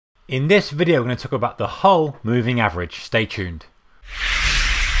In this video, we're going to talk about the Hull moving average. Stay tuned.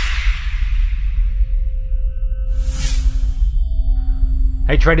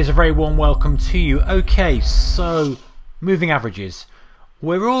 Hey traders, a very warm welcome to you. Okay, so moving averages.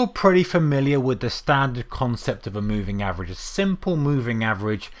 We're all pretty familiar with the standard concept of a moving average. A simple moving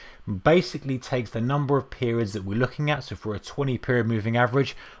average basically takes the number of periods that we're looking at. So for a 20 period moving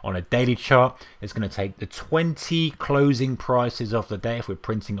average on a daily chart, it's going to take the 20 closing prices of the day if we're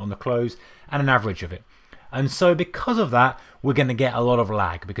printing on the close and an average of it. And so because of that, we're going to get a lot of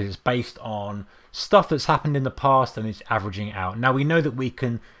lag because it's based on stuff that's happened in the past and it's averaging out. Now we know that we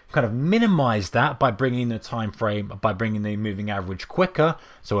can kind of minimize that by bringing the time frame, by bringing the moving average quicker,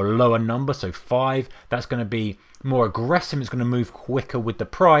 so a lower number, so 5. That's going to be more aggressive, it's going to move quicker with the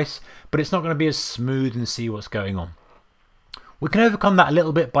price, but it's not going to be as smooth and see what's going on. We can overcome that a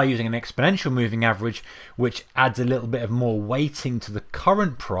little bit by using an exponential moving average, which adds a little bit of more weighting to the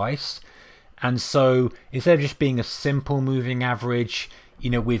current price. And so instead of just being a simple moving average, you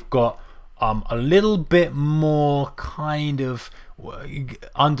know, we've got a little bit more kind of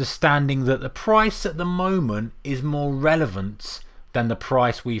understanding that the price at the moment is more relevant than the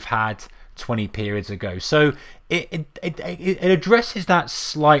price we've had 20 periods ago. So it addresses that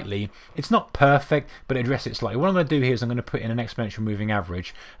slightly. It's not perfect, but it addresses it slightly. What I'm going to do here is I'm going to put in an exponential moving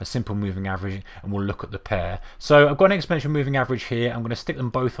average, a simple moving average, and we'll look at the pair. So I've got an exponential moving average here. I'm going to stick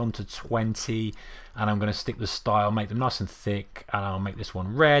them both onto 20, and I'm going to stick the style, make them nice and thick, and I'll make this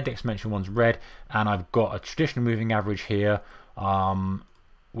one red, the exponential one's red, and I've got a traditional moving average here,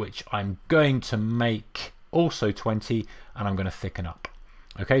 which I'm going to make also 20, and I'm going to thicken up.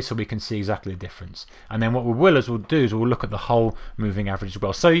 Okay, so we can see exactly the difference. And then what we'll do is we'll look at the whole moving average as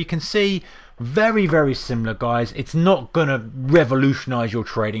well. So you can see very, very similar, guys. It's not going to revolutionize your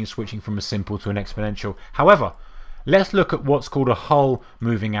trading switching from a simple to an exponential. However, let's look at what's called a Hull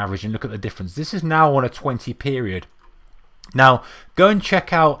moving average and look at the difference. This is now on a 20 period. Now, go and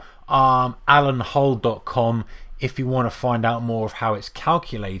check out alanhull.com if you want to find out more of how it's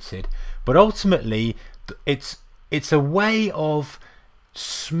calculated. But ultimately, it's a way of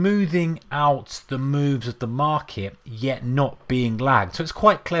smoothing out the moves of the market yet not being lagged. So it's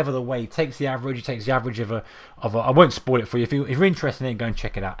quite clever the way it takes the average. It takes the average of a I won't spoil it for you. If you're interested in it, go and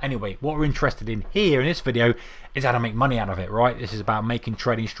check it out. Anyway, what we're interested in here in this video is how to make money out of it, right? This is about making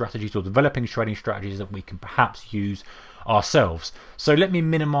trading strategies or developing trading strategies that we can perhaps use ourselves. So let me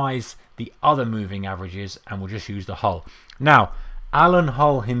minimize the other moving averages and we'll just use the Hull. Now, Alan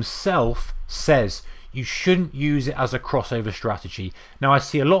Hull himself says you shouldn't use it as a crossover strategy. Now I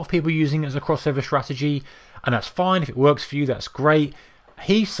see a lot of people using it as a crossover strategy, and that's fine. If it works for you, that's great.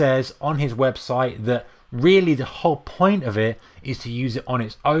 He says on his website that really the whole point of it is to use it on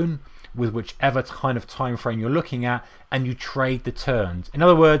its own with whichever kind of time frame you're looking at, and you trade the turns. In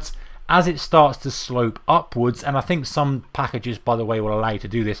other words, as it starts to slope upwards, and I think some packages, by the way, will allow you to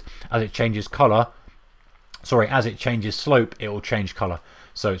do this as it changes color. Sorry, as it changes slope, it will change color.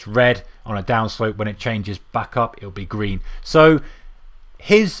 So it's red on a downslope. When it changes back up, it'll be green. So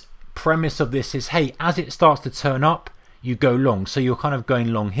his premise of this is, hey, as it starts to turn up, you go long. So you're kind of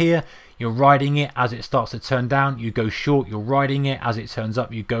going long here. You're riding it. As it starts to turn down, you go short. You're riding it. As it turns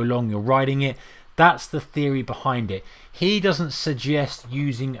up, you go long. You're riding it. That's the theory behind it. He doesn't suggest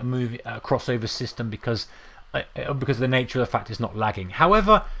using a crossover system because of the nature of the fact it's not lagging.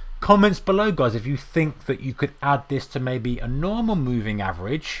 However, comments below, guys, if you think that you could add this to maybe a normal moving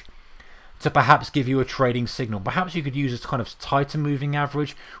average to perhaps give you a trading signal. Perhaps you could use this kind of tighter moving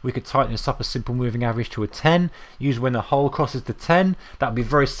average. We could tighten this up a simple moving average to a 10. Use when the Hull crosses the 10. That would be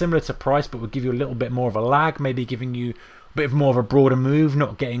very similar to price, but would give you a little bit more of a lag, maybe giving you a bit more of a broader move,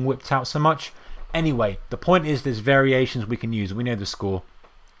 not getting whipped out so much. Anyway, the point is there's variations we can use. We know the score.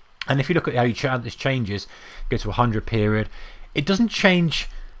 And if you look at how this changes, go to 100 period, it doesn't change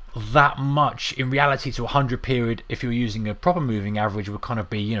that much in reality to 100 period. If you're using a proper moving average, would kind of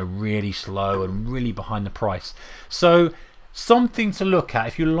be, you know, really slow and really behind the price. So something to look at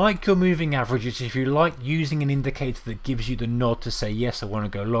if you like your moving averages, if you like using an indicator that gives you the nod to say yes, I want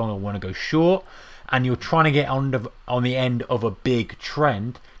to go long, I want to go short, and you're trying to get on the end of a big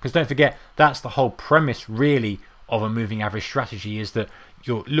trend, because don't forget that's the whole premise really of a moving average strategy, is that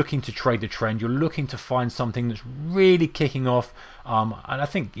you're looking to trade the trend, you're looking to find something that's really kicking off, and I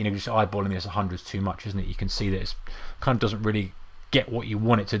think, you know, just eyeballing this 100 is too much, isn't it? You can see that it kind of doesn't really get what you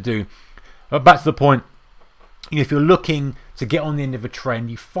want it to do. But back to the point, you know, if you're looking to get on the end of a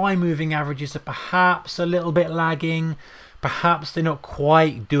trend, you find moving averages are perhaps a little bit lagging, perhaps they're not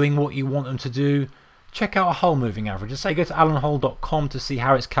quite doing what you want them to do, check out a Hull moving average. Just say go to alanhull.com to see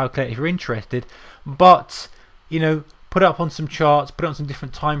how it's calculated if you're interested. But, you know, put it up on some charts, put it on some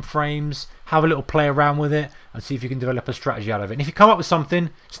different time frames, have a little play around with it and see if you can develop a strategy out of it. And if you come up with something,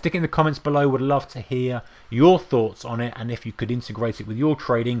 stick it in the comments below. Would love to hear your thoughts on it and if you could integrate it with your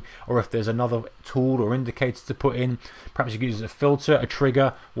trading, or if there's another tool or indicator to put in. Perhaps you could use a filter, a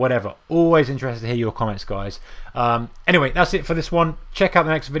trigger, whatever. Always interested to hear your comments, guys. Anyway, that's it for this one. Check out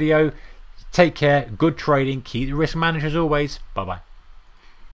the next video. Take care, good trading, keep the risk managed as always. Bye bye.